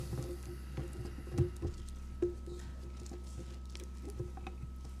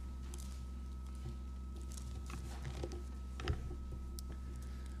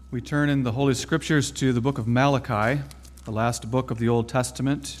We turn in the Holy Scriptures to the book of Malachi, the last book of the Old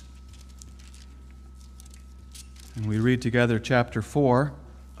Testament. And we read together chapter 4,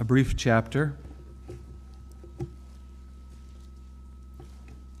 a brief chapter.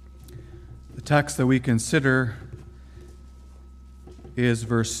 The text that we consider is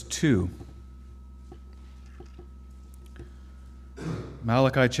verse 2.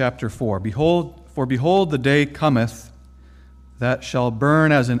 Malachi chapter 4. Behold, the day cometh that shall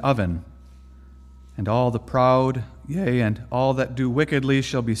burn as an oven, and all the proud, yea, and all that do wickedly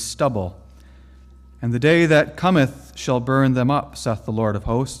shall be stubble. And the day that cometh shall burn them up, saith the Lord of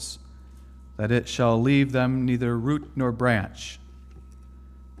hosts, that it shall leave them neither root nor branch.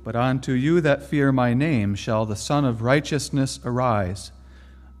 But unto you that fear my name shall the Son of Righteousness arise,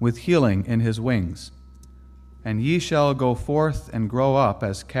 with healing in his wings. And ye shall go forth and grow up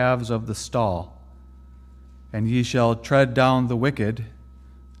as calves of the stall. And ye shall tread down the wicked,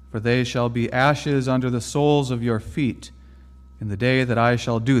 for they shall be ashes under the soles of your feet in the day that I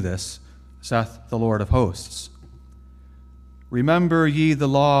shall do this, saith the Lord of hosts. Remember ye the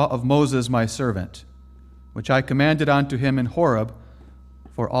law of Moses my servant, which I commanded unto him in Horeb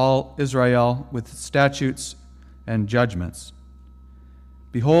for all Israel with statutes and judgments.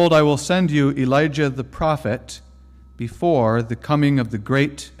 Behold, I will send you Elijah the prophet before the coming of the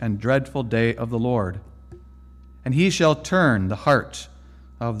great and dreadful day of the Lord. And he shall turn the heart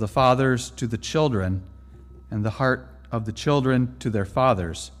of the fathers to the children, and the heart of the children to their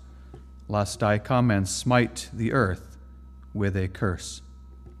fathers, lest I come and smite the earth with a curse.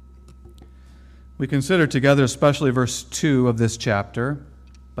 We consider together especially verse 2 of this chapter.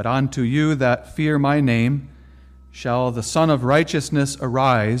 But unto you that fear my name shall the Son of Righteousness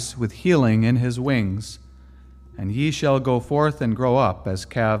arise with healing in his wings, and ye shall go forth and grow up as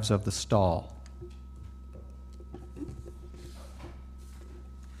calves of the stall.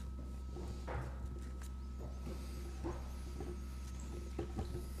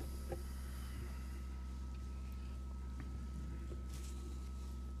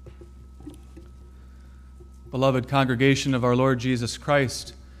 Beloved congregation of our Lord Jesus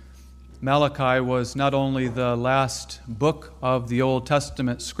Christ, Malachi was not only the last book of the Old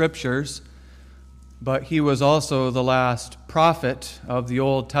Testament Scriptures, but he was also the last prophet of the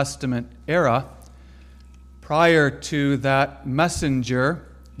Old Testament era. Prior to that messenger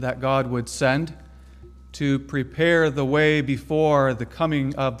that God would send to prepare the way before the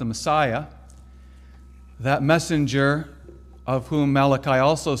coming of the Messiah, that messenger of whom Malachi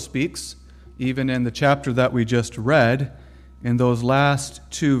also speaks, even in the chapter that we just read, in those last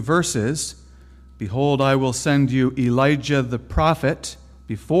two verses, behold, I will send you Elijah the prophet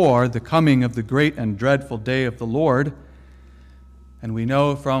before the coming of the great and dreadful day of the Lord. And we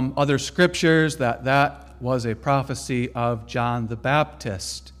know from other scriptures that that was a prophecy of John the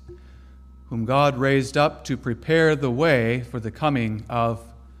Baptist, whom God raised up to prepare the way for the coming of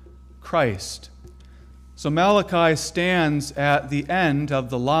Christ. So Malachi stands at the end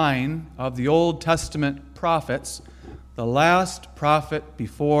of the line of the Old Testament prophets, the last prophet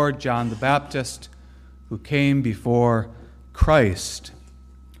before John the Baptist, who came before Christ.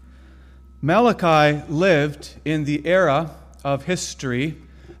 Malachi lived in the era of history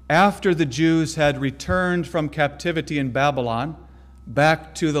after the Jews had returned from captivity in Babylon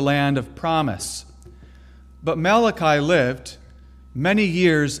back to the land of promise. But Malachi lived many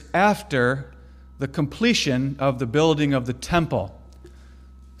years after the completion of the building of the temple.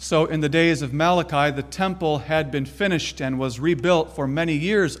 So in the days of Malachi, the temple had been finished and was rebuilt for many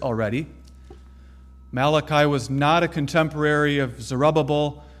years already. Malachi was not a contemporary of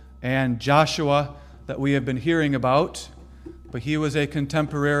Zerubbabel and Joshua that we have been hearing about, but he was a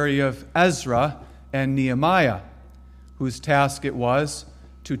contemporary of Ezra and Nehemiah, whose task it was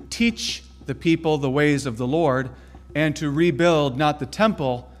to teach the people the ways of the Lord and to rebuild not the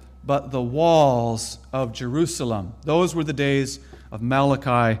temple, but the walls of Jerusalem. Those were the days of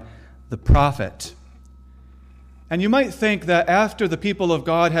Malachi the prophet. And you might think that after the people of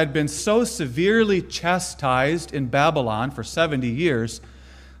God had been so severely chastised in Babylon for 70 years,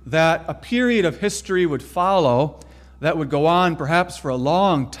 that a period of history would follow that would go on perhaps for a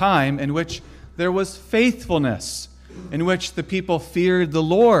long time, in which there was faithfulness, in which the people feared the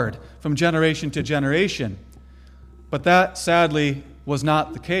Lord from generation to generation. But that, sadly, was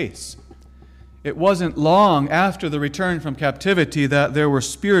not the case. It wasn't long after the return from captivity that there were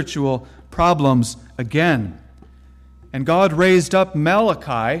spiritual problems again. And God raised up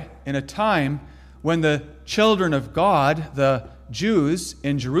Malachi in a time when the children of God, the Jews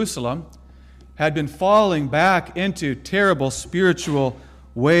in Jerusalem, had been falling back into terrible spiritual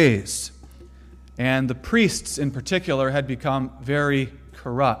ways. And the priests in particular had become very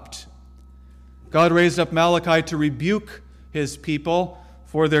corrupt. God raised up Malachi to rebuke his people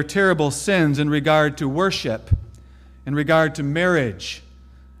for their terrible sins in regard to worship, in regard to marriage,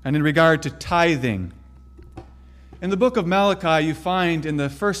 and in regard to tithing. In the book of Malachi, you find in the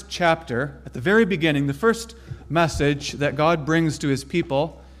first chapter, at the very beginning, the first message that God brings to his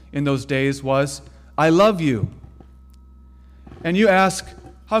people in those days was, "I love you." And you ask,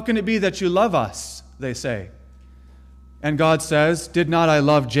 "How can it be that you love us?" they say. And God says, "Did not I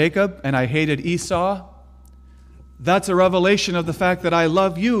love Jacob and I hated Esau?" That's a revelation of the fact that I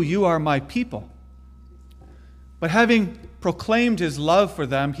love you. You are my people. But having proclaimed his love for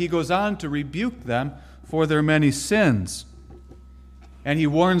them, he goes on to rebuke them for their many sins. And he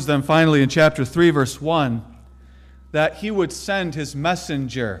warns them finally in chapter 3, verse 1, that he would send his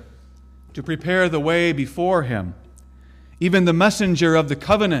messenger to prepare the way before him, even the messenger of the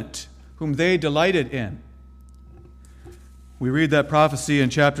covenant whom they delighted in. We read that prophecy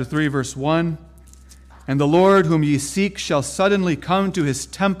in chapter 3, verse 1, "And the Lord whom ye seek shall suddenly come to his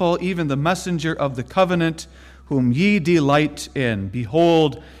temple, even the messenger of the covenant whom ye delight in.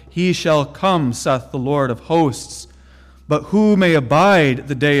 Behold, he shall come, saith the Lord of hosts. But who may abide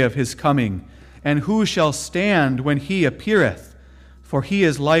the day of his coming? And who shall stand when he appeareth? For he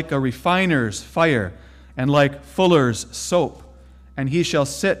is like a refiner's fire, and like fuller's soap. And he shall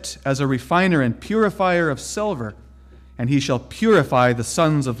sit as a refiner and purifier of silver. And he shall purify the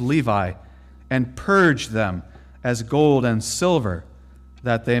sons of Levi, and purge them as gold and silver,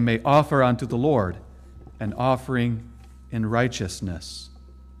 that they may offer unto the Lord an offering in righteousness."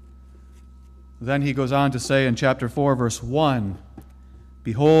 Then he goes on to say in chapter 4, verse 1,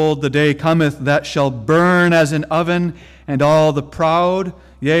 "Behold, the day cometh that shall burn as an oven, and all the proud,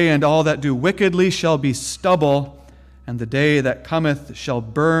 yea, and all that do wickedly shall be stubble, and the day that cometh shall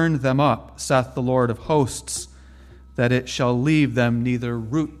burn them up, saith the Lord of hosts, that it shall leave them neither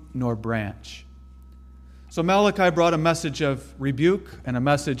root nor branch." So Malachi brought a message of rebuke and a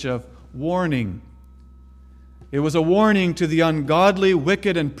message of warning. It was a warning to the ungodly,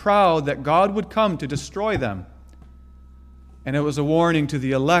 wicked, and proud that God would come to destroy them. And it was a warning to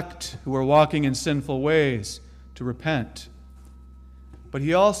the elect who were walking in sinful ways to repent. But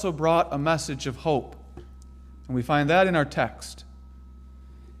he also brought a message of hope. And we find that in our text.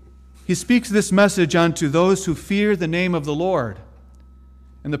 He speaks this message unto those who fear the name of the Lord.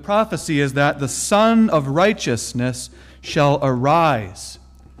 And the prophecy is that the Son of Righteousness shall arise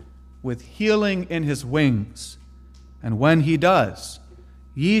with healing in his wings. And when he does,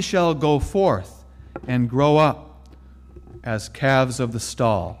 ye shall go forth and grow up as calves of the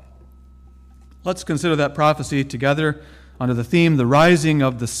stall. Let's consider that prophecy together under the theme, the rising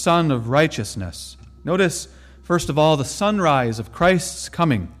of the Son of Righteousness. Notice, first of all, the sunrise of Christ's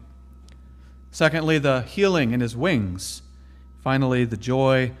coming. Secondly, the healing in his wings. Finally, the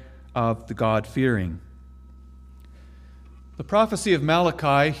joy of the God-fearing. The prophecy of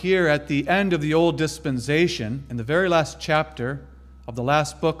Malachi here at the end of the Old Dispensation, in the very last chapter of the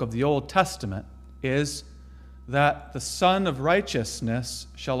last book of the Old Testament, is that the Son of Righteousness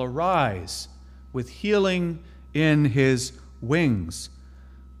shall arise with healing in his wings.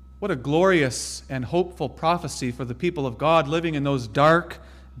 What a glorious and hopeful prophecy for the people of God living in those dark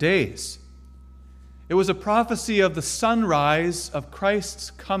days. It was a prophecy of the sunrise of Christ's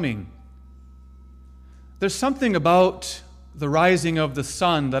coming. There's something about the rising of the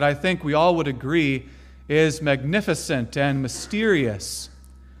sun that I think we all would agree is magnificent and mysterious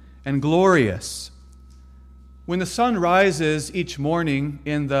and glorious. When the sun rises each morning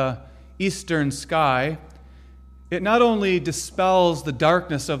in the eastern sky, it not only dispels the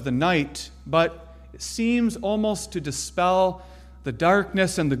darkness of the night, but it seems almost to dispel the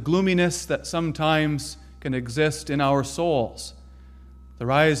darkness and the gloominess that sometimes can exist in our souls. The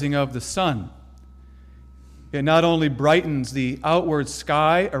rising of the sun. It not only brightens the outward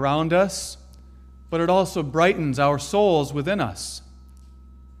sky around us, but it also brightens our souls within us.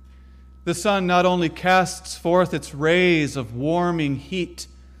 The sun not only casts forth its rays of warming heat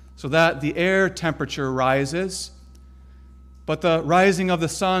so that the air temperature rises, but the rising of the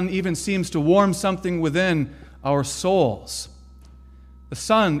sun even seems to warm something within our souls. The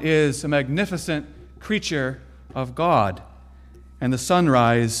sun is a magnificent creature of God, and the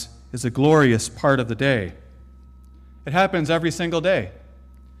sunrise is a glorious part of the day. It happens every single day.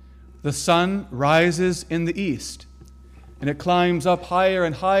 The sun rises in the east, and it climbs up higher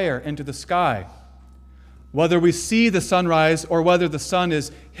and higher into the sky. Whether we see the sunrise or whether the sun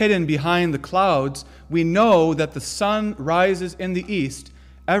is hidden behind the clouds, we know that the sun rises in the east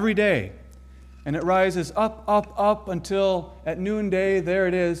every day. And it rises up, up, up until at noonday, there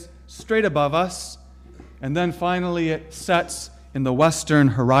it is, straight above us. And then finally it sets in the western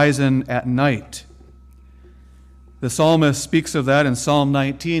horizon at night. The psalmist speaks of that in Psalm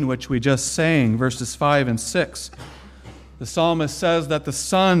 19, which we just sang, verses 5 and 6. The psalmist says that the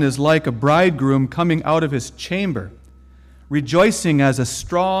sun is like a bridegroom coming out of his chamber, rejoicing as a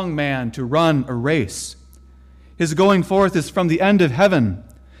strong man to run a race. His going forth is from the end of heaven,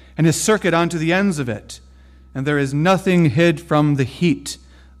 and his circuit unto the ends of it, and there is nothing hid from the heat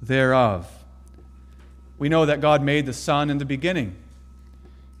thereof. We know that God made the sun in the beginning.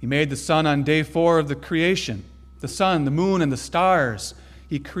 He made the sun on day 4 of the creation. The sun, the moon, and the stars.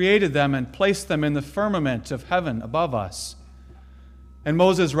 He created them and placed them in the firmament of heaven above us. And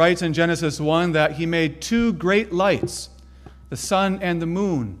Moses writes in Genesis 1 that he made 2 great lights, the sun and the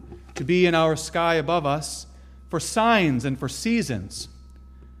moon, to be in our sky above us for signs and for seasons.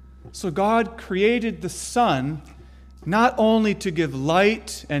 So God created the sun not only to give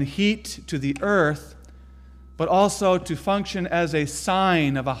light and heat to the earth, but also to function as a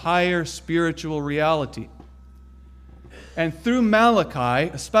sign of a higher spiritual reality. And through Malachi,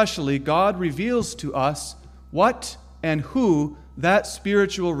 especially, God reveals to us what and who that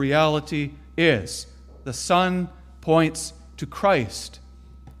spiritual reality is. The sun points to Christ.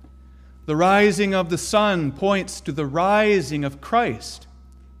 The rising of the sun points to the rising of Christ,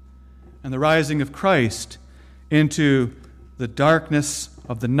 and the rising of Christ into the darkness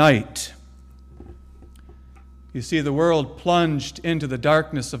of the night. You see, the world plunged into the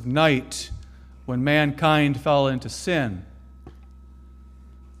darkness of night when mankind fell into sin.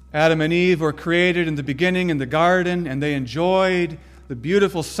 Adam and Eve were created in the beginning in the garden, and they enjoyed the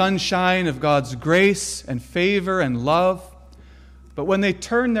beautiful sunshine of God's grace and favor and love. But when they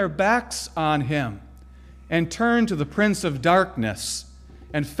turned their backs on Him and turned to the Prince of Darkness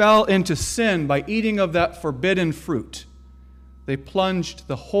and fell into sin by eating of that forbidden fruit, they plunged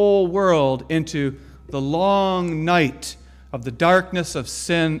the whole world into the long night of the darkness of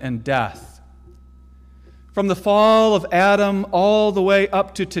sin and death. From the fall of Adam all the way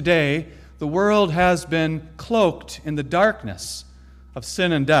up to today, the world has been cloaked in the darkness of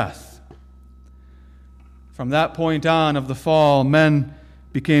sin and death. From that point on of the fall, men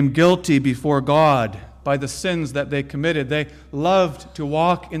became guilty before God by the sins that they committed. They loved to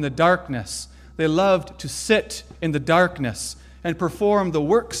walk in the darkness. They loved to sit in the darkness and perform the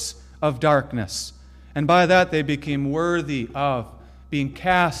works of darkness. And by that they became worthy of being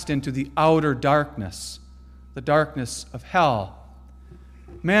cast into the outer darkness, the darkness of hell.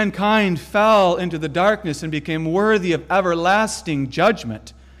 Mankind fell into the darkness and became worthy of everlasting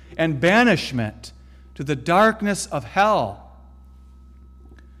judgment and banishment to the darkness of hell.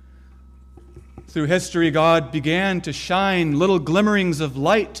 Through history, God began to shine little glimmerings of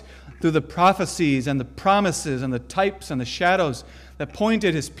light through the prophecies and the promises and the types and the shadows that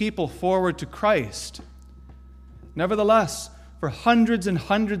pointed His people forward to Christ. Nevertheless, for hundreds and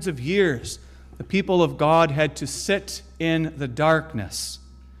hundreds of years, the people of God had to sit in the darkness.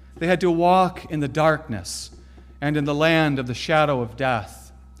 They had to walk in the darkness and in the land of the shadow of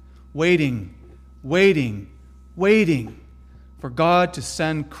death, waiting for God to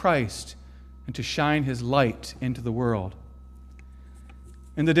send Christ and to shine His light into the world.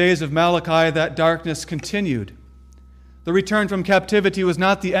 In the days of Malachi, that darkness continued. The return from captivity was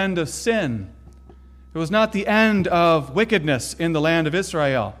not the end of sin. It was not the end of wickedness in the land of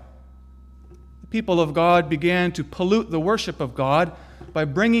Israel. The people of God began to pollute the worship of God by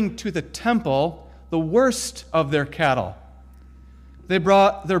bringing to the temple the worst of their cattle. They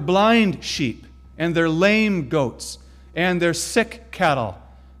brought their blind sheep and their lame goats and their sick cattle.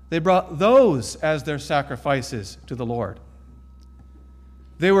 They brought those as their sacrifices to the Lord.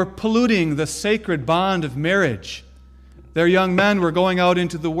 They were polluting the sacred bond of marriage. Their young men were going out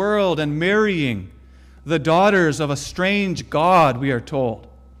into the world and marrying the daughters of a strange god, we are told.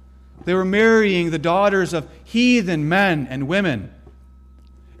 They were marrying the daughters of heathen men and women.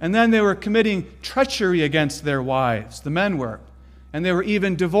 And then they were committing treachery against their wives, the men were. And they were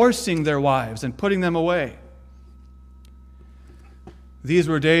even divorcing their wives and putting them away. These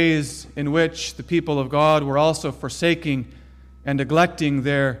were days in which the people of God were also forsaking and neglecting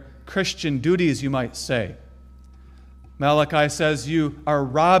their Christian duties, you might say. Malachi says, you are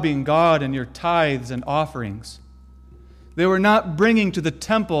robbing God in your tithes and offerings. They were not bringing to the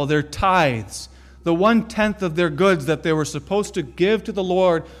temple their tithes, the 1/10 of their goods that they were supposed to give to the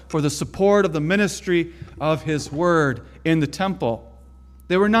Lord for the support of the ministry of His Word in the temple.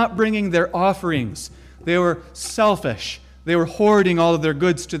 They were not bringing their offerings. They were selfish. They were hoarding all of their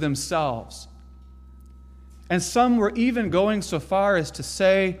goods to themselves. And some were even going so far as to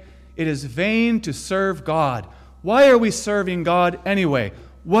say, it is vain to serve God. Why are we serving God anyway?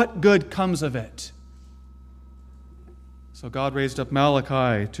 What good comes of it? So God raised up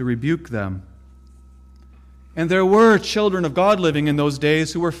Malachi to rebuke them. And there were children of God living in those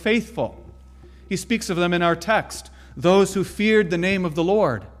days who were faithful. He speaks of them in our text, those who feared the name of the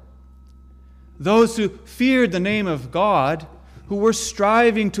Lord. Those who feared the name of God, who were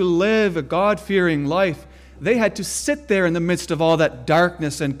striving to live a God-fearing life, they had to sit there in the midst of all that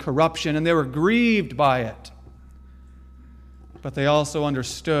darkness and corruption, and they were grieved by it. But they also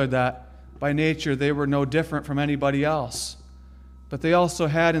understood that by nature they were no different from anybody else. But they also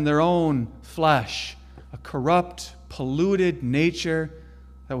had in their own flesh a corrupt, polluted nature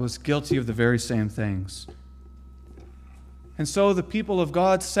that was guilty of the very same things. And so the people of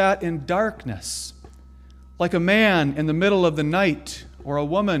God sat in darkness, like a man in the middle of the night or a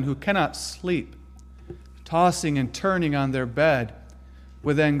woman who cannot sleep, tossing and turning on their bed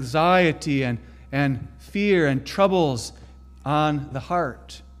with anxiety and fear and troubles on the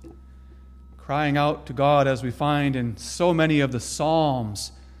heart, crying out to God, as we find in so many of the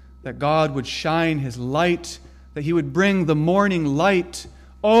Psalms, that God would shine His light, that He would bring the morning light.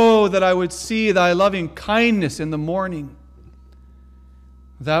 Oh, that I would see Thy loving kindness in the morning.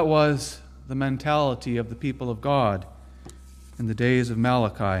 That was the mentality of the people of God in the days of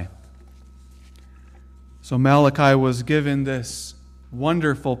Malachi. So Malachi was given this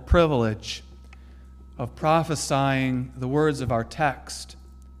wonderful privilege of prophesying the words of our text.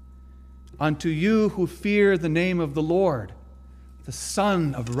 Unto you who fear the name of the Lord, the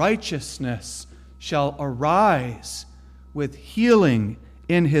Son of Righteousness shall arise with healing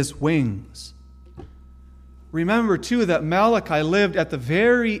in His wings. Remember, too, that Malachi lived at the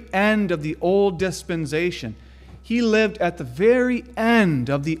very end of the Old Dispensation. He lived at the very end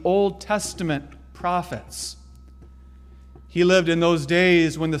of the Old Testament prophets. He lived in those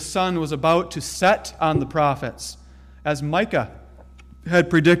days when the sun was about to set on the prophets, as Micah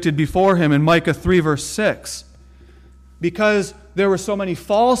had predicted before him in Micah 3, verse 6. Because there were so many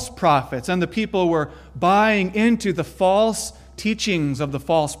false prophets, and the people were buying into the false teachings of the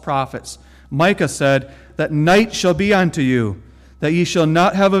false prophets, Micah said, that night shall be unto you, that ye shall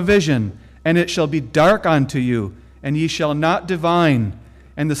not have a vision, and it shall be dark unto you, and ye shall not divine,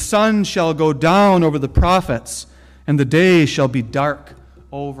 and the sun shall go down over the prophets, and the day shall be dark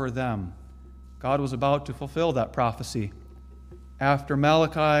over them. God was about to fulfill that prophecy. After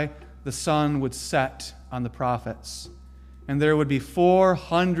Malachi, the sun would set on the prophets, and there would be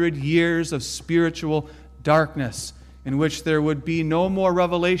 400 years of spiritual darkness in which there would be no more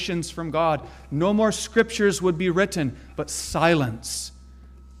revelations from God, no more scriptures would be written, but silence,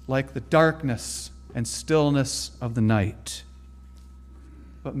 like the darkness and stillness of the night.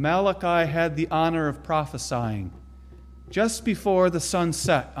 But Malachi had the honor of prophesying just before the sun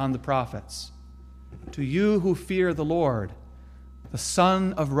set on the prophets. To you who fear the Lord, the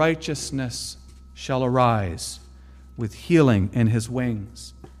Son of Righteousness shall arise with healing in His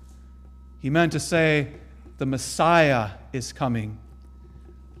wings. He meant to say, the Messiah is coming.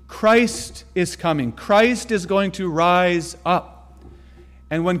 Christ is coming. Christ is going to rise up.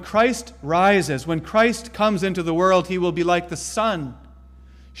 And when Christ rises, when Christ comes into the world, He will be like the sun,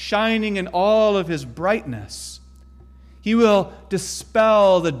 shining in all of His brightness. He will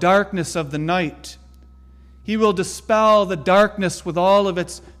dispel the darkness of the night. He will dispel the darkness with all of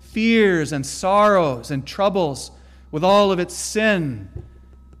its fears and sorrows and troubles, with all of its sin.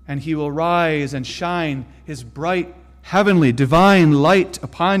 And He will rise and shine His bright, heavenly, divine light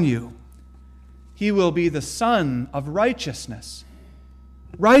upon you. He will be the Son of Righteousness.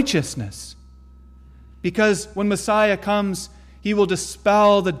 Righteousness. Because when Messiah comes, He will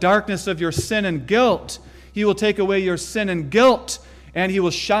dispel the darkness of your sin and guilt. He will take away your sin and guilt, and He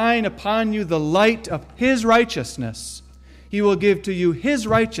will shine upon you the light of His righteousness. He will give to you His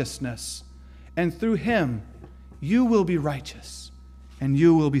righteousness, and through Him you will be righteous, and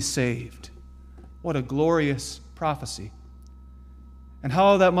you will be saved. What a glorious prophecy. And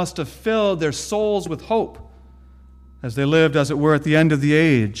how that must have filled their souls with hope as they lived, as it were, at the end of the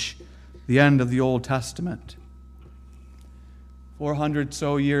age, the end of the Old Testament. 400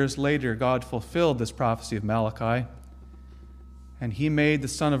 so years later, God fulfilled this prophecy of Malachi, and He made the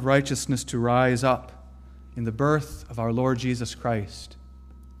Son of Righteousness to rise up in the birth of our Lord Jesus Christ.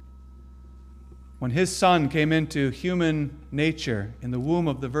 When His Son came into human nature in the womb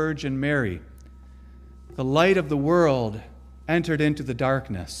of the Virgin Mary, the light of the world entered into the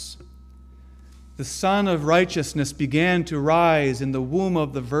darkness. The Son of Righteousness began to rise in the womb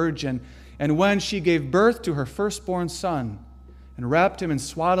of the Virgin, and when she gave birth to her firstborn Son and wrapped Him in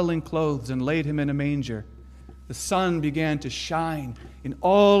swaddling clothes and laid Him in a manger, the sun began to shine in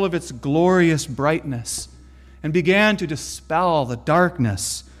all of its glorious brightness and began to dispel the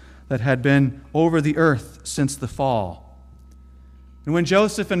darkness that had been over the earth since the fall. And when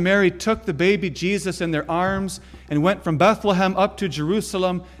Joseph and Mary took the baby Jesus in their arms and went from Bethlehem up to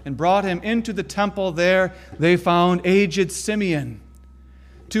Jerusalem and brought him into the temple there, they found aged Simeon,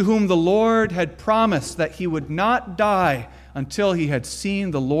 to whom the Lord had promised that he would not die until he had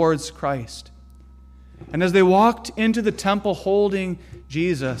seen the Lord's Christ. And as they walked into the temple holding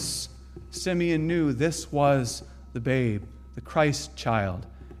Jesus, Simeon knew this was the babe, the Christ child,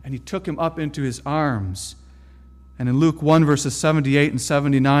 and he took him up into his arms. And in Luke 1, verses 78 and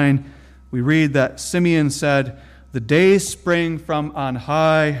 79, we read that Simeon said, "The day spring from on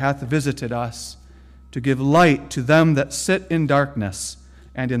high hath visited us, to give light to them that sit in darkness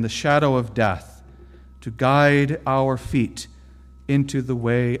and in the shadow of death, to guide our feet into the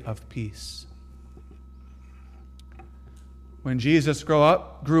way of peace." When Jesus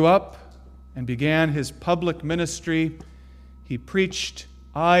grew up and began his public ministry, he preached,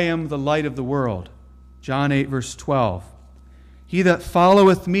 "I am the light of the world." John 8, verse 12. "He that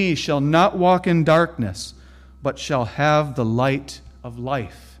followeth me shall not walk in darkness, but shall have the light of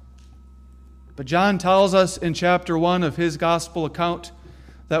life." But John tells us in chapter 1 of his gospel account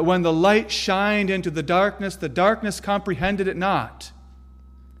that when the light shined into the darkness comprehended it not.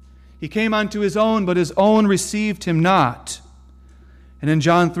 He came unto his own, but his own received him not. And in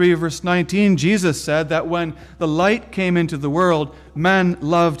John 3, verse 19, Jesus said that when the light came into the world, men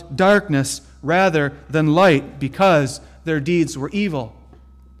loved darkness rather than light because their deeds were evil.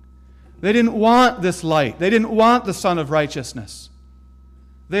 They didn't want this light. They didn't want the Son of Righteousness.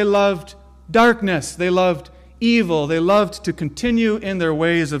 They loved darkness. They loved evil. They loved to continue in their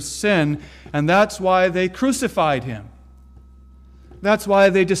ways of sin, and that's why they crucified him. That's why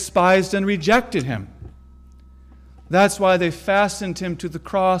they despised and rejected him. That's why they fastened him to the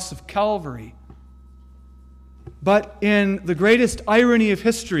cross of Calvary. But in the greatest irony of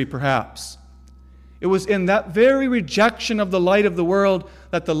history, perhaps, it was in that very rejection of the light of the world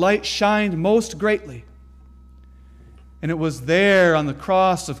that the light shined most greatly. And it was there on the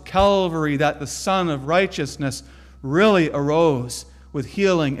cross of Calvary that the Son of Righteousness really arose with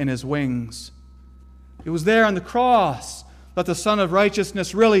healing in his wings. It was there on the cross that the Son of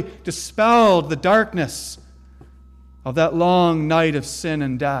Righteousness really dispelled the darkness of that long night of sin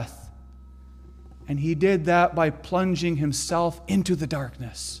and death. And he did that by plunging himself into the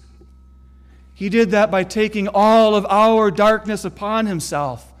darkness. He did that by taking all of our darkness upon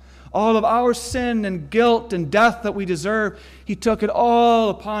himself, all of our sin and guilt and death that we deserve. He took it all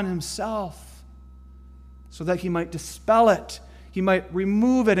upon himself so that he might dispel it. He might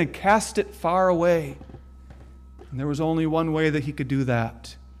remove it and cast it far away. And there was only one way that he could do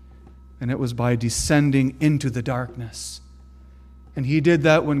that, and it was by descending into the darkness. And he did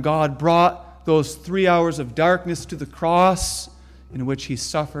that when God brought those 3 hours of darkness to the cross, in which he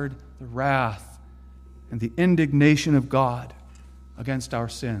suffered the wrath and the indignation of God against our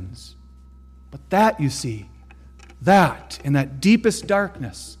sins. But that, you see, that, in that deepest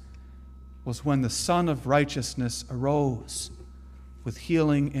darkness, was when the Son of Righteousness arose with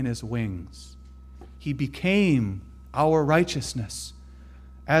healing in his wings. He became our righteousness.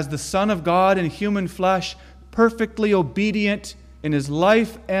 As the Son of God in human flesh, perfectly obedient in his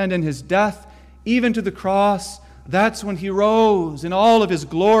life and in his death, even to the cross, that's when he rose in all of his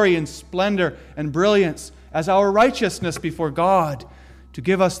glory and splendor and brilliance as our righteousness before God, to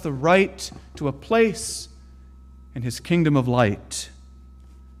give us the right to a place in his kingdom of light.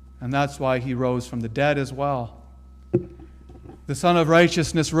 And that's why he rose from the dead as well. The Son of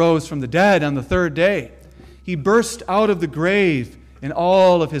Righteousness rose from the dead on the third day. He burst out of the grave in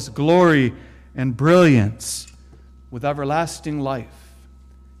all of his glory and brilliance with everlasting life.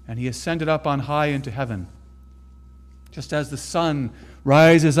 And he ascended up on high into heaven. Just as the sun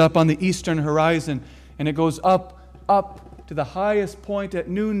rises up on the eastern horizon and it goes up to the highest point at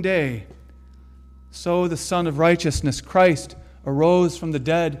noonday, so the Son of Righteousness, Christ, arose from the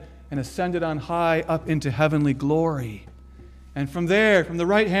dead and ascended on high up into heavenly glory. And from there, from the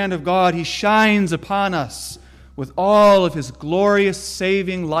right hand of God, he shines upon us with all of his glorious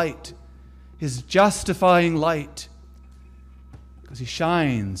saving light, his justifying light, because he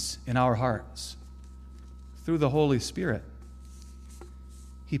shines in our hearts through the Holy Spirit.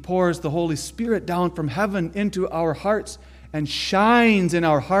 He pours the Holy Spirit down from heaven into our hearts and shines in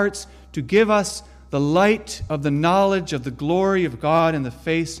our hearts to give us the light of the knowledge of the glory of God in the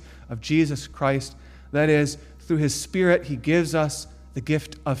face of Jesus Christ. That is, through his Spirit, he gives us the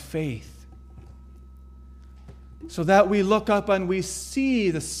gift of faith, so that we look up and we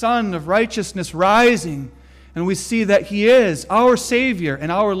see the Son of Righteousness rising, and we see that he is our Savior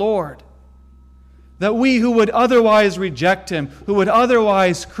and our Lord. that we who would otherwise reject him, who would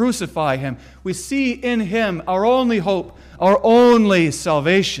otherwise crucify him, we see in him our only hope, our only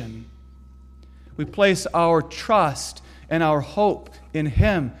salvation. We place our trust and our hope in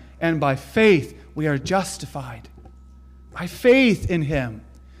him, and by faith we are justified. By faith in him,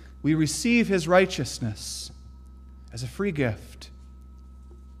 we receive his righteousness as a free gift.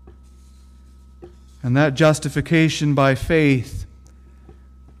 And that justification by faith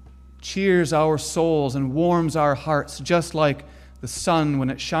cheers our souls and warms our hearts, just like the sun when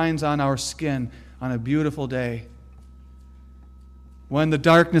it shines on our skin on a beautiful day. When the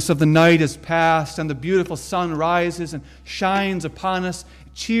darkness of the night is past and the beautiful sun rises and shines upon us,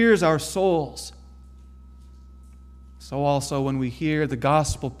 it cheers our souls. So also when we hear the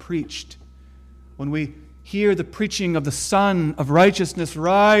gospel preached, when we hear the preaching of the Son of righteousness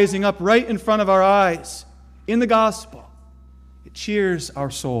rising up right in front of our eyes in the gospel, it cheers our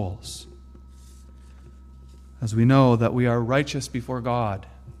souls as we know that we are righteous before God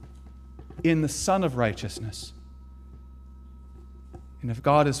in the Son of righteousness. And if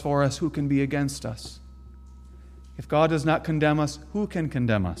God is for us, who can be against us? If God does not condemn us, who can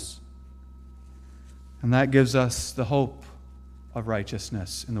condemn us? And that gives us the hope of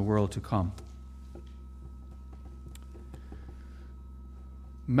righteousness in the world to come.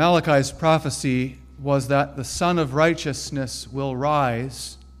 Malachi's prophecy was that the Son of righteousness will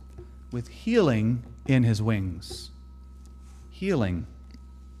rise with healing in his wings. Healing.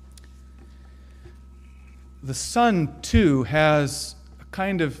 The Son, too, has a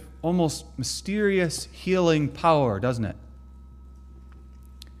kind of almost mysterious healing power, doesn't it?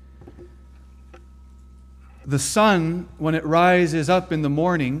 The sun, when it rises up in the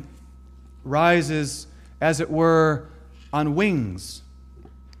morning, rises, as it were, on wings.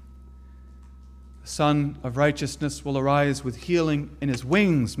 The Son of righteousness will arise with healing in his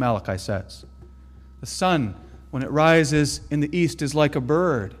wings, Malachi says. The sun, when it rises in the east, is like a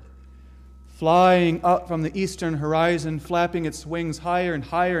bird, flying up from the eastern horizon, flapping its wings higher and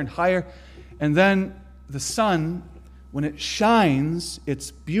higher and higher. And then the sun, when it shines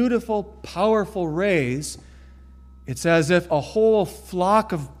its beautiful, powerful rays, it's as if a whole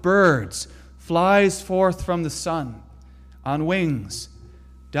flock of birds flies forth from the sun on wings,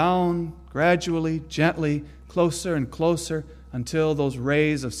 down gradually, gently, closer and closer, until those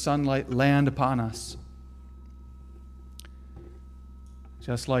rays of sunlight land upon us.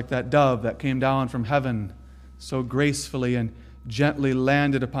 Just like that dove that came down from heaven so gracefully and gently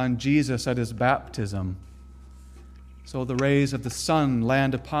landed upon Jesus at his baptism, so the rays of the sun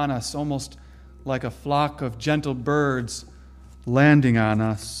land upon us almost like a flock of gentle birds landing on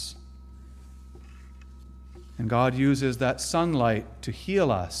us. And God uses that sunlight to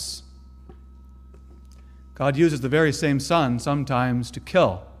heal us. God uses the very same sun sometimes to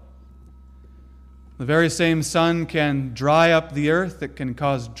kill. The very same sun can dry up the earth. It can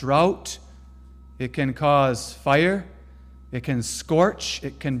cause drought. It can cause fire. It can scorch.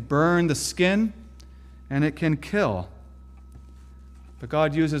 It can burn the skin. And it can kill. But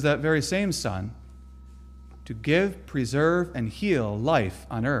God uses that very same sun to give, preserve, and heal life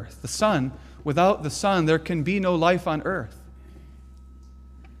on earth. The sun, without the sun, there can be no life on earth.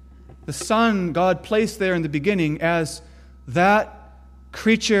 The sun God placed there in the beginning as that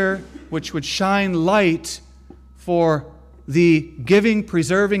creature which would shine light for the giving,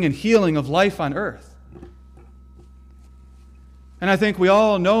 preserving, and healing of life on earth. And I think we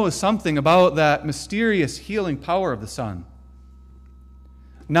all know something about that mysterious healing power of the sun.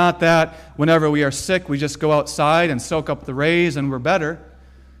 Not that whenever we are sick, we just go outside and soak up the rays and we're better.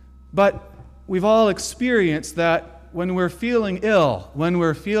 But we've all experienced that when we're feeling ill, when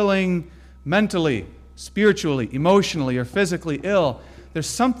we're feeling mentally, spiritually, emotionally, or physically ill, there's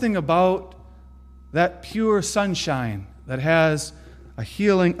something about that pure sunshine that has a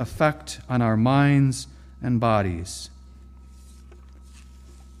healing effect on our minds and bodies.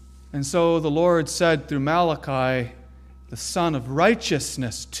 And so the Lord said through Malachi, the Son of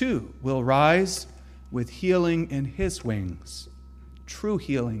righteousness, too, will rise with healing in his wings. True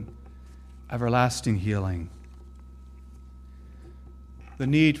healing, everlasting healing. The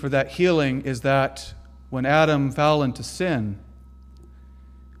need for that healing is that when Adam fell into sin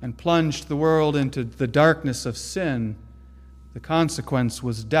and plunged the world into the darkness of sin, the consequence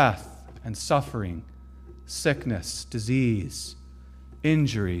was death and suffering, sickness, disease,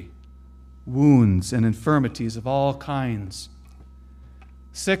 injury, wounds and infirmities of all kinds.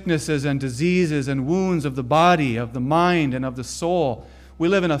 Sicknesses and diseases and wounds of the body, of the mind, and of the soul. We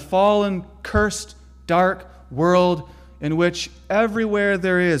live in a fallen, cursed, dark world in which everywhere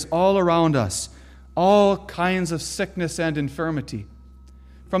there is, all around us, all kinds of sickness and infirmity.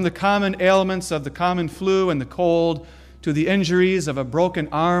 from the common ailments of the common flu and the cold, to the injuries of a broken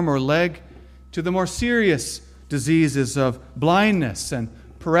arm or leg, to the more serious diseases of blindness and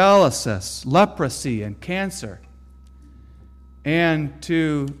paralysis, leprosy and cancer, and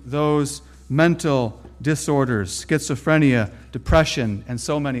to those mental disorders, schizophrenia, depression, and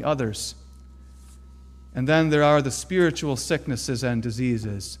so many others. And then there are the spiritual sicknesses and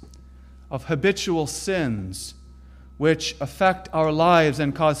diseases of habitual sins which affect our lives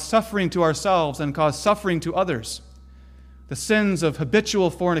and cause suffering to ourselves and cause suffering to others. The sins of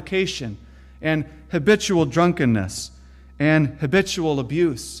habitual fornication and habitual drunkenness and habitual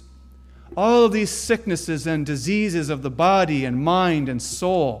abuse. All of these sicknesses and diseases of the body and mind and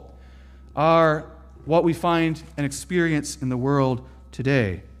soul are what we find and experience in the world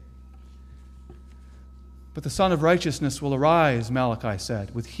today. But the Son of Righteousness will arise, Malachi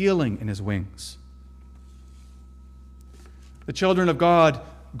said, with healing in his wings. The children of God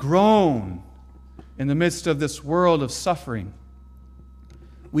groan in the midst of this world of suffering.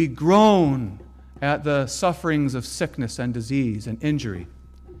 We groan at the sufferings of sickness and disease and injury.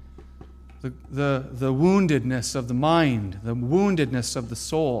 The woundedness of the mind, the woundedness of the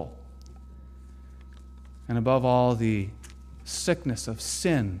soul, and above all, the sickness of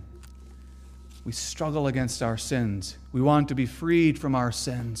sin. We struggle against our sins. We want to be freed from our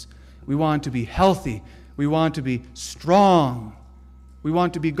sins. We want to be healthy. We want to be strong. We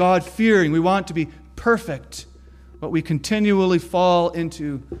want to be God-fearing. We want to be perfect. But we continually fall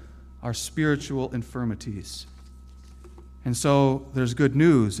into our spiritual infirmities. And so there's good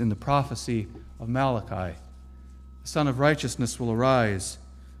news in the prophecy of Malachi. The Son of Righteousness will arise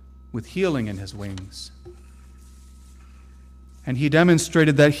with healing in his wings. And he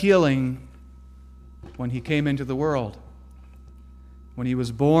demonstrated that healing when he came into the world. When he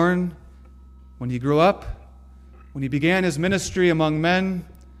was born, when he grew up, when he began his ministry among men,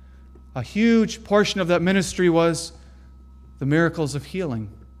 a huge portion of that ministry was the miracles of healing.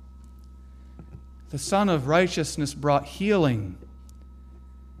 The Son of Righteousness brought healing.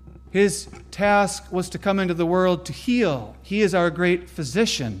 His task was to come into the world to heal. He is our great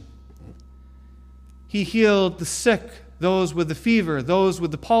physician. He healed the sick, those with the fever, those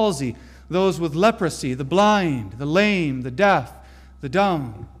with the palsy, those with leprosy, the blind, the lame, the deaf, the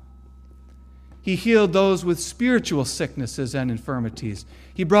dumb. He healed those with spiritual sicknesses and infirmities.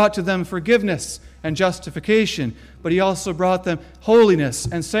 He brought to them forgiveness and justification, but he also brought them holiness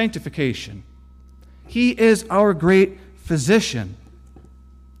and sanctification. He is our great physician.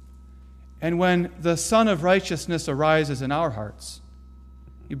 And when the Son of Righteousness arises in our hearts,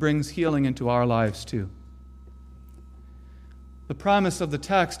 he brings healing into our lives too. The promise of the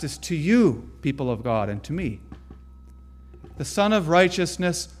text is to you, people of God, and to me. The Son of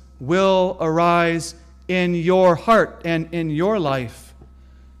Righteousness will arise in your heart and in your life.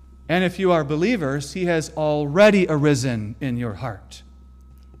 And if you are believers, he has already arisen in your heart.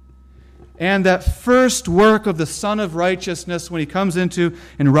 And that first work of the Son of Righteousness when he comes into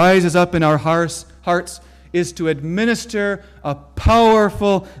and rises up in our hearts is to administer a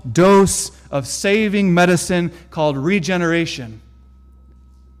powerful dose of saving medicine called regeneration.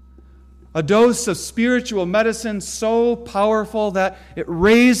 A dose of spiritual medicine so powerful that it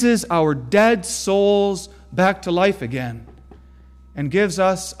raises our dead souls back to life again and gives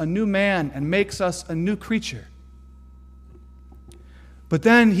us a new man and makes us a new creature. But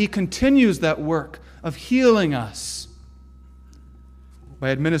then he continues that work of healing us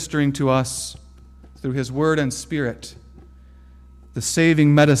by administering to us through his word and spirit the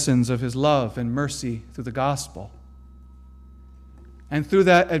saving medicines of his love and mercy through the gospel. And through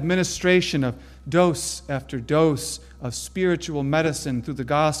that administration of dose after dose of spiritual medicine through the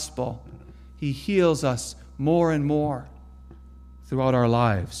gospel, he heals us more and more throughout our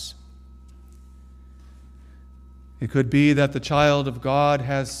lives. It could be that the child of God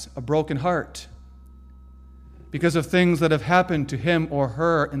has a broken heart because of things that have happened to him or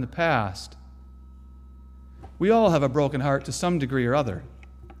her in the past. We all have a broken heart to some degree or other.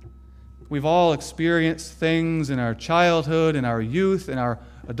 We've all experienced things in our childhood, in our youth, in our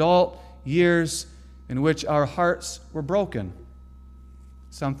adult years in which our hearts were broken.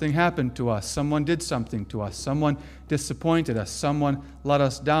 Something happened to us. Someone did something to us. Someone disappointed us. Someone let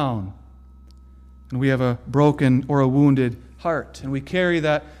us down. And we have a broken or a wounded heart. And we carry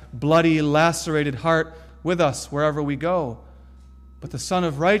that bloody, lacerated heart with us wherever we go. But the Son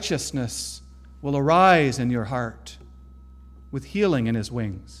of Righteousness will arise in your heart with healing in his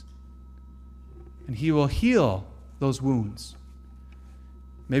wings. And he will heal those wounds.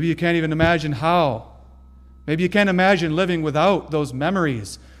 Maybe you can't even imagine how. Maybe you can't imagine living without those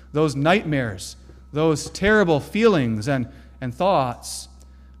memories, those nightmares, those terrible feelings and thoughts.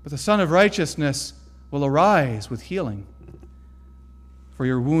 But the Son of Righteousness will arise with healing for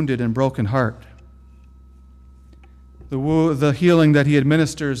your wounded and broken heart. The healing that he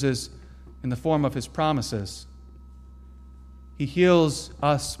administers is in the form of his promises. He heals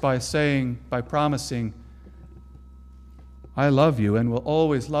us by promising, I love you and will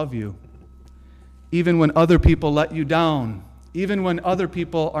always love you, even when other people let you down, even when other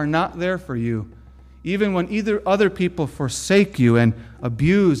people are not there for you, even when either other people forsake you and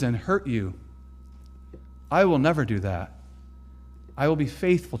abuse and hurt you. I will never do that. I will be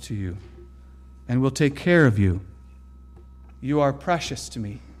faithful to you and will take care of you. You are precious to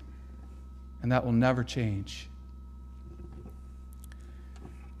me, and that will never change.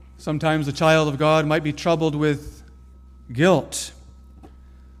 Sometimes the child of God might be troubled with guilt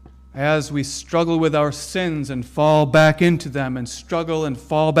as we struggle with our sins and fall back into them and struggle and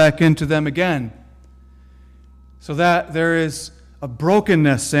fall back into them again. So that there is a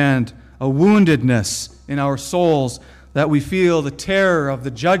brokenness and a woundedness in our souls that we feel the terror of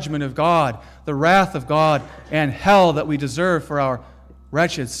the judgment of God, the wrath of God, and hell that we deserve for our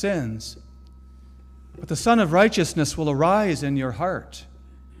wretched sins. But the Son of Righteousness will arise in your heart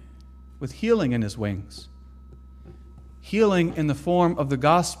with healing in his wings. Healing in the form of the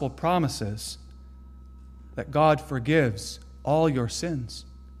gospel promises that God forgives all your sins,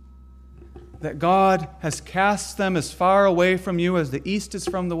 that God has cast them as far away from you as the east is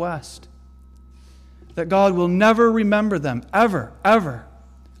from the west, that God will never remember them, ever, ever,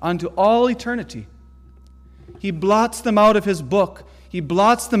 unto all eternity. He blots them out of his book. He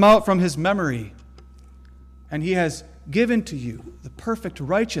blots them out from his memory. And he has given to you the perfect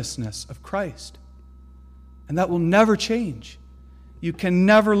righteousness of Christ. And that will never change. You can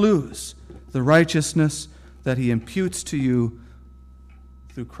never lose the righteousness that he imputes to you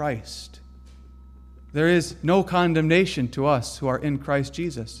through Christ. There is no condemnation to us who are in Christ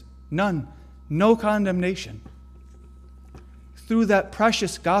Jesus. None. No condemnation. Through that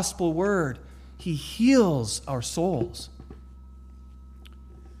precious gospel word, he heals our souls.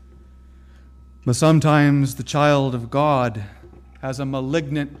 But sometimes the child of God has a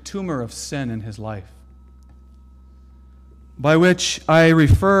malignant tumor of sin in his life, by which I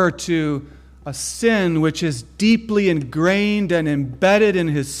refer to a sin which is deeply ingrained and embedded in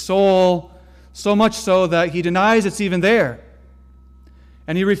his soul, so much so that he denies it's even there.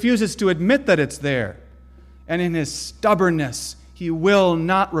 And he refuses to admit that it's there. And in his stubbornness, he will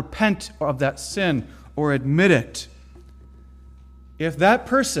not repent of that sin or admit it. If that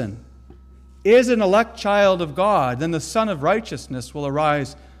person is an elect child of God, then the Son of Righteousness will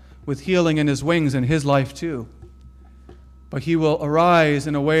arise with healing in his wings in his life too. But he will arise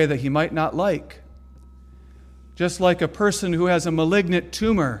in a way that he might not like. Just like a person who has a malignant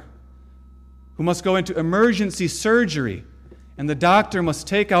tumor, who must go into emergency surgery, and the doctor must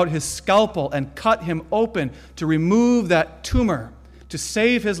take out his scalpel and cut him open to remove that tumor, to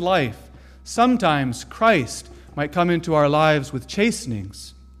save his life. Sometimes Christ might come into our lives with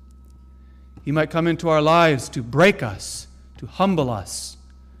chastenings. He might come into our lives to break us, to humble us.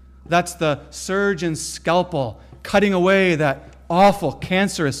 That's the surgeon's scalpel, cutting away that awful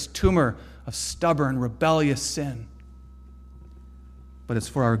cancerous tumor of stubborn, rebellious sin. But it's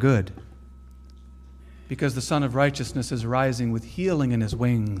for our good, because the Son of Righteousness is rising with healing in his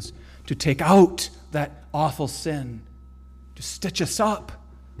wings to take out that awful sin, to stitch us up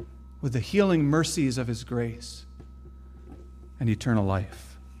with the healing mercies of his grace and eternal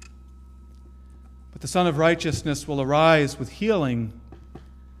life. But the Son of Righteousness will arise with healing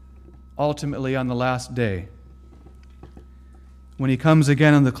ultimately on the last day, when he comes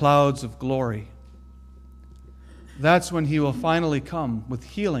again in the clouds of glory. That's when he will finally come with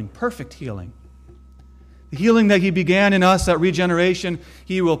healing, perfect healing. The healing that he began in us at regeneration,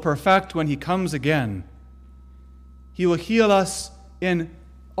 he will perfect when he comes again. He will heal us in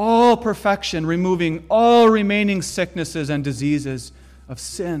all perfection, removing all remaining sicknesses and diseases of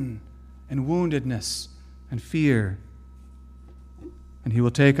sin and woundedness and fear. And he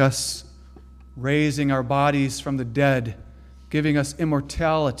will take us, raising our bodies from the dead, giving us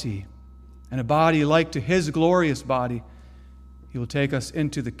immortality and a body like to his glorious body. He will take us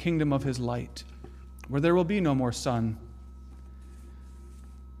into the kingdom of his light, where there will be no more sun,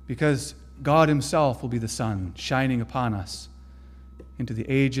 because God himself will be the sun shining upon us into the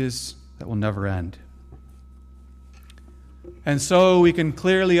ages that will never end. And so we can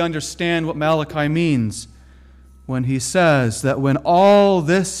clearly understand what Malachi means when he says that when all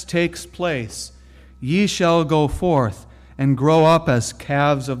this takes place, ye shall go forth and grow up as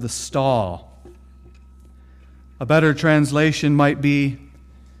calves of the stall. A better translation might be,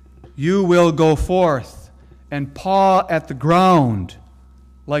 you will go forth and paw at the ground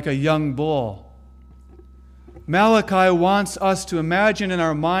like a young bull. Malachi wants us to imagine in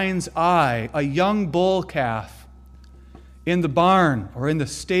our mind's eye a young bull calf in the barn or in the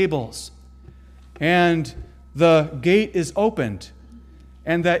stables, and the gate is opened,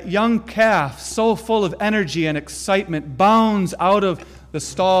 and that young calf, so full of energy and excitement, bounds out of the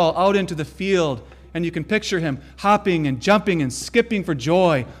stall, out into the field, and you can picture him hopping and jumping and skipping for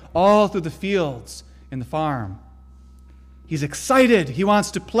joy all through the fields in the farm. He's excited. He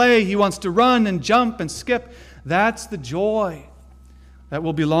wants to play. He wants to run and jump and skip. That's the joy that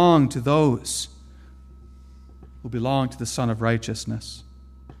will belong to those who belong to the Son of Righteousness.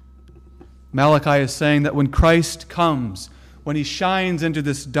 Malachi is saying that when Christ comes, when he shines into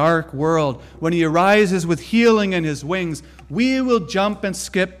this dark world, when he arises with healing in his wings, we will jump and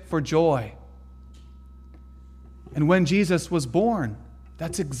skip for joy. And when Jesus was born,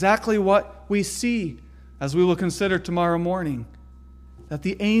 that's exactly what we see, as we will consider tomorrow morning, that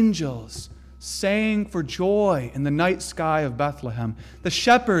the angels sang for joy in the night sky of Bethlehem. The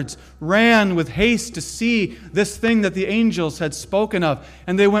shepherds ran with haste to see this thing that the angels had spoken of,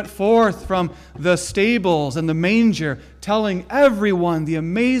 and they went forth from the stables and the manger, telling everyone the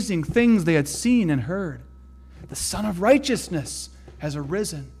amazing things they had seen and heard. The Son of Righteousness has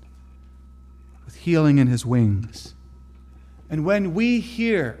arisen with healing in his wings. And when we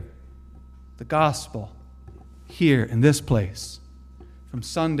hear the gospel here in this place, from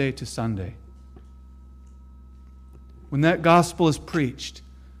Sunday to Sunday, when that gospel is preached,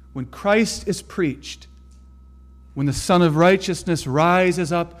 when Christ is preached, when the Son of Righteousness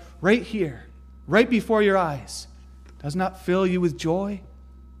rises up right here, right before your eyes, does not fill you with joy?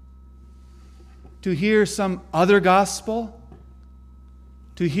 To hear some other gospel?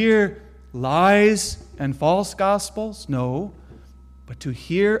 To hear lies and false gospels? No. But to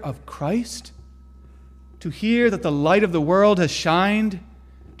hear of Christ? To hear that the light of the world has shined?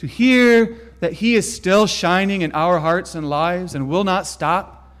 To hear that he is still shining in our hearts and lives and will not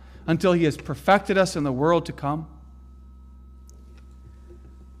stop until he has perfected us in the world to come?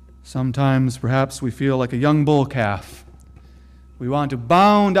 Sometimes perhaps we feel like a young bull calf. We want to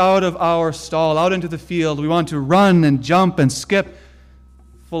bound out of our stall, out into the field. We want to run and jump and skip,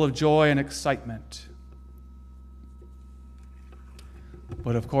 full of joy and excitement.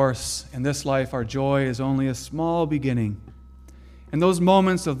 But of course, in this life, our joy is only a small beginning. And those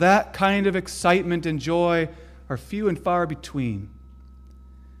moments of that kind of excitement and joy are few and far between.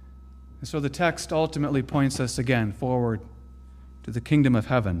 And so the text ultimately points us again forward to the kingdom of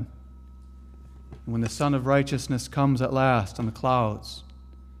heaven. And when the Son of Righteousness comes at last on the clouds,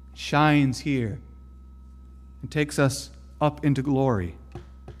 shines here, and takes us up into glory.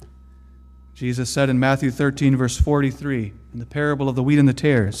 Jesus said in Matthew 13, verse 43, in the parable of the wheat and the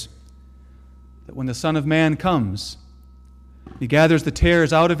tares, that when the Son of Man comes, he gathers the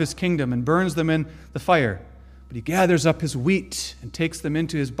tares out of his kingdom and burns them in the fire, but he gathers up his wheat and takes them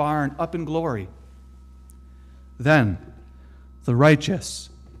into his barn up in glory. Then the righteous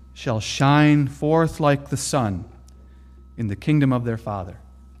shall shine forth like the sun in the kingdom of their Father.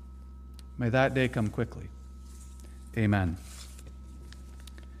 May that day come quickly. Amen.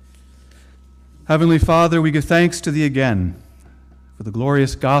 Heavenly Father, we give thanks to Thee again for the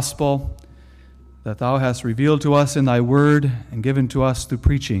glorious gospel that Thou hast revealed to us in Thy word and given to us through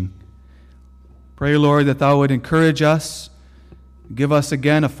preaching. Pray, Lord, that Thou would encourage us, give us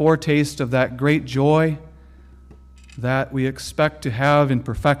again a foretaste of that great joy that we expect to have in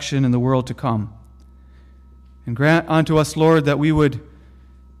perfection in the world to come. And grant unto us, Lord, that we would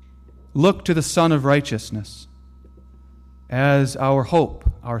look to the Son of Righteousness as our hope,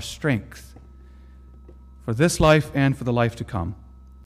 our strength, for this life and for the life to come.